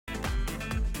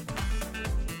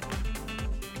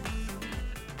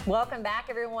Welcome back,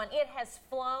 everyone. It has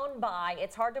flown by.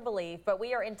 It's hard to believe, but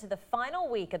we are into the final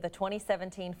week of the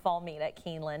 2017 Fall Meet at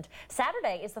Keeneland.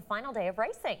 Saturday is the final day of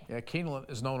racing. Yeah, Keeneland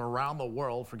is known around the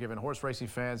world for giving horse racing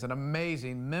fans an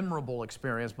amazing, memorable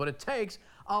experience, but it takes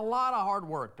a lot of hard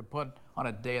work to put on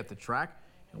a day at the track,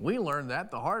 and we learned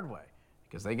that the hard way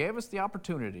because they gave us the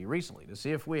opportunity recently to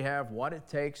see if we have what it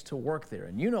takes to work there.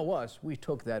 And you know us, we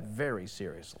took that very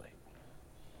seriously.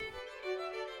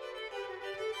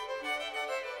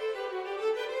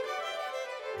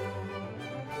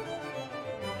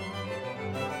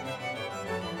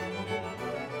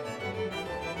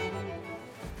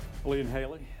 Lee and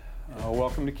Haley,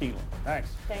 welcome to Keeneland. Thanks.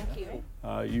 Thank you.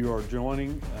 You are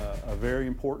joining a very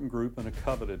important group and a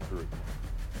coveted group.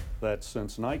 That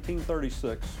since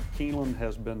 1936, Keeneland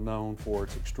has been known for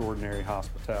its extraordinary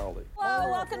hospitality.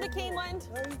 Hello, welcome to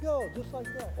Keeneland. There you go, just like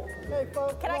that. Hey,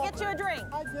 folks. Can I get you a drink?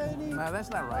 Hi, Janie. No, that's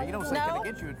not right. You don't say, No? can I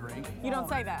get you a drink? You don't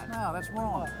say that. No, that's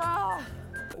wrong. Oh,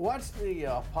 What's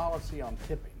the policy on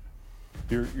tipping?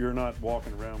 You're not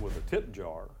walking around with a tip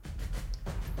jar,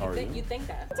 are you? you'd think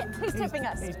that. Who's tipping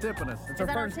us? He's tipping us. It's Is our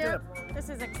that our first tip? tip. This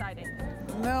is exciting.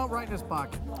 No, right in his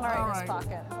pocket. All right, in his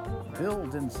pocket. Bill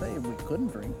didn't say we couldn't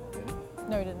drink, did he?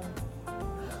 No, he didn't.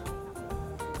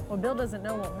 Well, Bill doesn't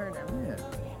know won't hurt him. Yeah.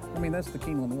 I mean, that's the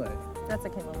Keeneland way. That's a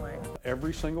Keeneland way.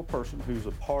 Every single person who's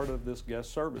a part of this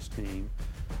guest service team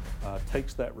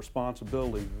takes that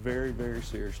responsibility very, very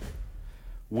seriously.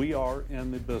 We are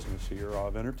in the business here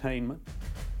of entertainment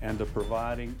and of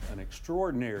providing an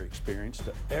extraordinary experience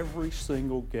to every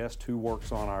single guest who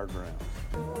works on our grounds.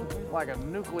 Like a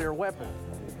nuclear weapon.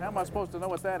 How am I supposed to know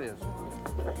what that is?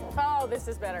 Oh, this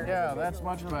is better. Yeah, that's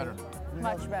much better.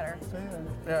 Much better.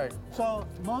 Yeah, So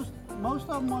most of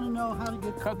them want to know how to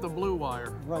get cut the blue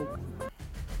wire. right.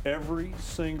 Every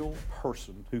single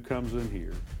person who comes in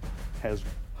here has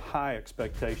high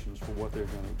expectations for what they're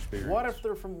going to experience. What if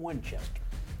they're from Winchester?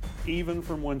 Even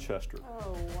from Winchester.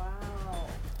 Oh, wow.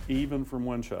 Even from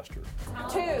Winchester.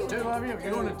 Two. Two of you,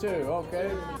 you're doing it too, okay?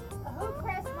 Who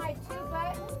pressed my 2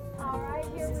 buttons? All right,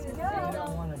 here we go. Hold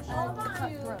on.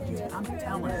 I'm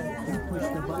telling you. Push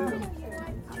the button.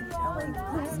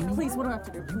 Please, what do I have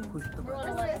to do? You push the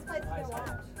button. Let's go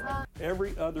watch.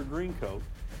 Every other green coat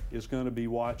is going to be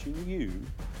watching you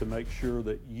to make sure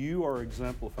that you are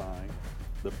exemplifying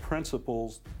the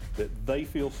principles that they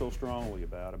feel so strongly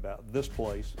about this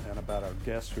place and about our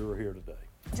guests who are here today.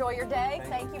 Enjoy your day.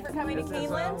 Thank you for coming to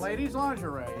Keeneland. Ladies'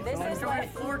 lingerie. This is enjoy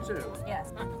like- floor two.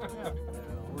 Yes.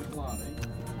 Where's Lonnie?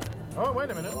 Oh,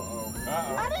 wait a minute.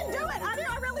 I didn't do it.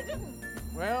 I really didn't.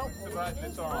 Well,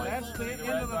 It's all right. that's the end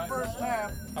of the first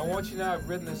half. I want you to know I've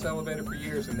ridden this elevator for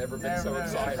years and never been so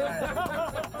excited.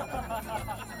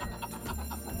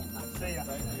 See ya.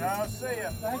 I'll see ya.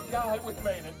 Thank God we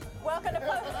made it. Welcome to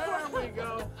There we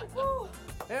go.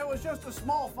 It was just a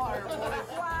small fire,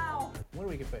 boys. Wow. What do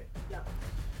we get paid?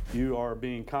 You are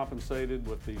being compensated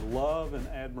with the love and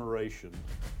admiration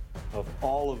of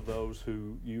all of those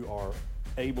who you are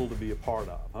able to be a part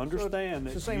of. Understand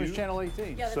It's that the same as Channel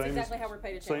 18. Yeah, that's same exactly as, how we're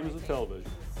paid at Same Channel as the 18.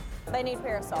 television. They need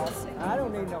parasols. I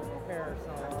don't need no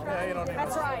parasol. Yeah, you don't need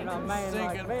That's right. A man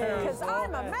Stinking like me. Because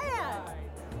I'm a man.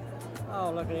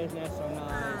 Oh, look at this, that's so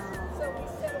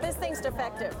nice. This thing's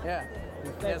defective. Yeah.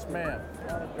 Yes, ma'am.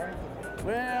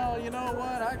 Well, you know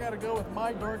what? I got to go with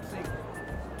my dark secret.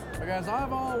 Because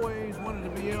I've always wanted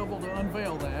to be able to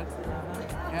unveil that.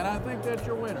 And I think that's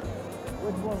your winner.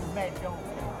 Which one's Matt Jones?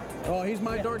 Oh, he's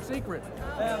my dark secret.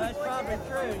 Well, that's probably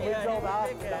true. Yeah,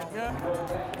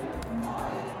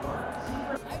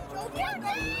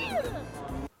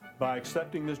 By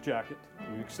accepting this jacket,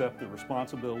 you accept the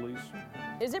responsibilities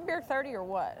Is it beer 30 or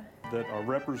what? that are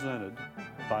represented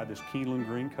by this Keeneland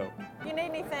green coat You need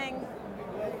anything?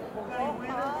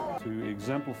 to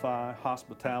exemplify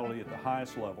hospitality at the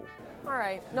highest level, All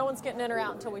right. No one's getting in or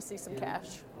out until we see some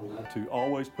cash. to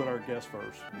always put our guests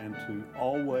first, and to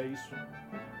always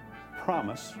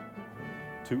promise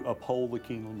to uphold the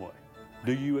Keeneland way.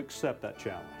 Do you accept that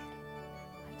challenge?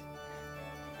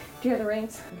 Do you have the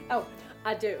rings? Oh,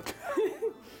 I do.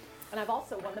 And I've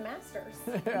also won the Masters.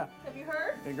 Yeah. Have you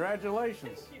heard?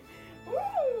 Congratulations.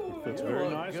 Woo! Fits You very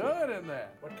look nicely. good in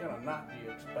that. What kind of knot do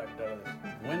you expect out of this?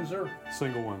 Windsor?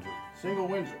 Single Windsor. Single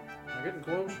Windsor. Am I getting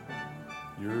close?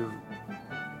 You're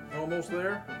Almost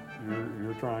there?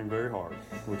 you're trying very hard,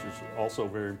 which is also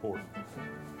very important.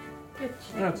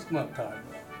 That's not time.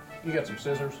 You got some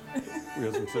scissors? We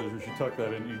have some scissors. You tuck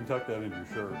that in. You can tuck that into your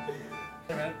shirt.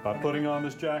 Hey, man. By putting on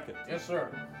this jacket, Yes, sir.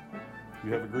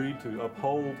 you have agreed to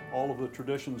uphold all of the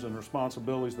traditions and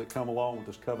responsibilities that come along with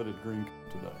this coveted green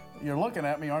coat today. You're looking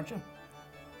at me, aren't you?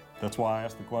 That's why I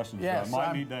asked the questions. Yes, I might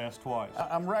I'm- need to ask twice.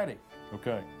 I'm ready.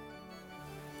 Okay.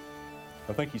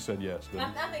 I think he said yes,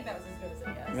 didn't he? I think that was as good as it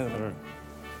gets.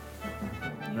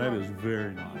 That is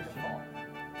very nice.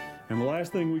 And the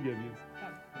last thing we give you,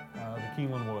 the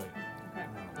Keeneland Way.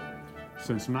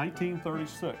 Since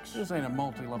 1936, This ain't a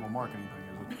multi-level marketing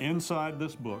thing, is inside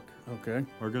this book it? Okay.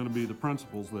 are going to be the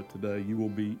principles that today you will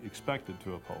be expected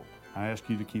to uphold. I ask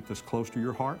you to keep this close to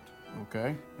your heart,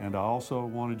 Okay. and I also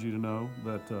wanted you to know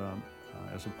that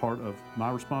as a part of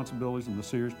my responsibilities and the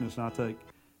seriousness I take,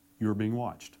 you're being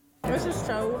watched. This is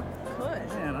so good.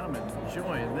 Man, I'm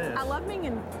enjoying this. I love being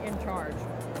in charge.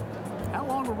 How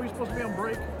long were we supposed to be on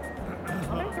break?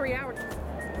 About 3 hours.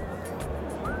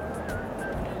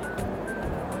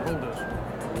 Hold this.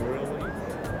 Really?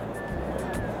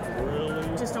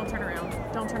 Really? Just don't turn around.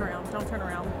 Don't turn around. Don't turn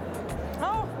around.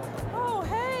 Oh, oh,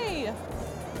 hey.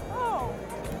 Oh.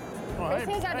 Oh, It's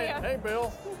his idea. Hey,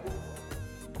 Bill.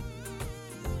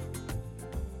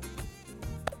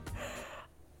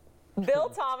 Bill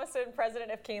Thomason,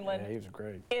 president of Keeneland, Yeah, he was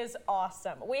great. is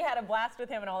awesome. We had a blast with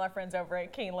him and all our friends over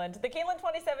at Keeneland. The Keeneland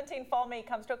 2017 Fall Meet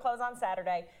comes to a close on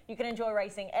Saturday. You can enjoy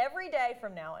racing every day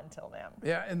from now until then.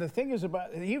 Yeah, and the thing is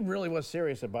he really was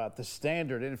serious about the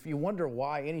standard. And if you wonder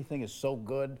why anything is so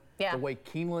good Yeah. the way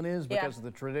Keeneland is Yeah. because of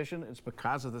the tradition, it's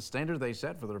because of the standard they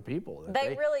set for their people.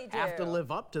 They really have to do.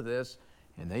 live up to this,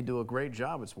 and they do a great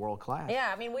job. It's world class.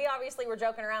 Yeah, I mean, we obviously were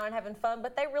joking around and having fun,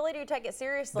 but they really do take it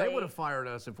seriously. They would have fired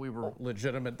us if we were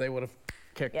legitimate. They would have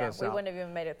kicked Yeah, us we out. wouldn't have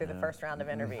even made it through the first round of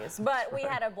interviews. But we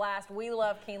had a blast. We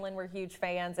love Keeneland. We're huge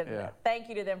fans. And Yeah. thank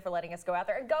you to them for letting us go out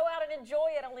there and go out and enjoy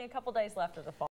it. Only a couple days left of the fall.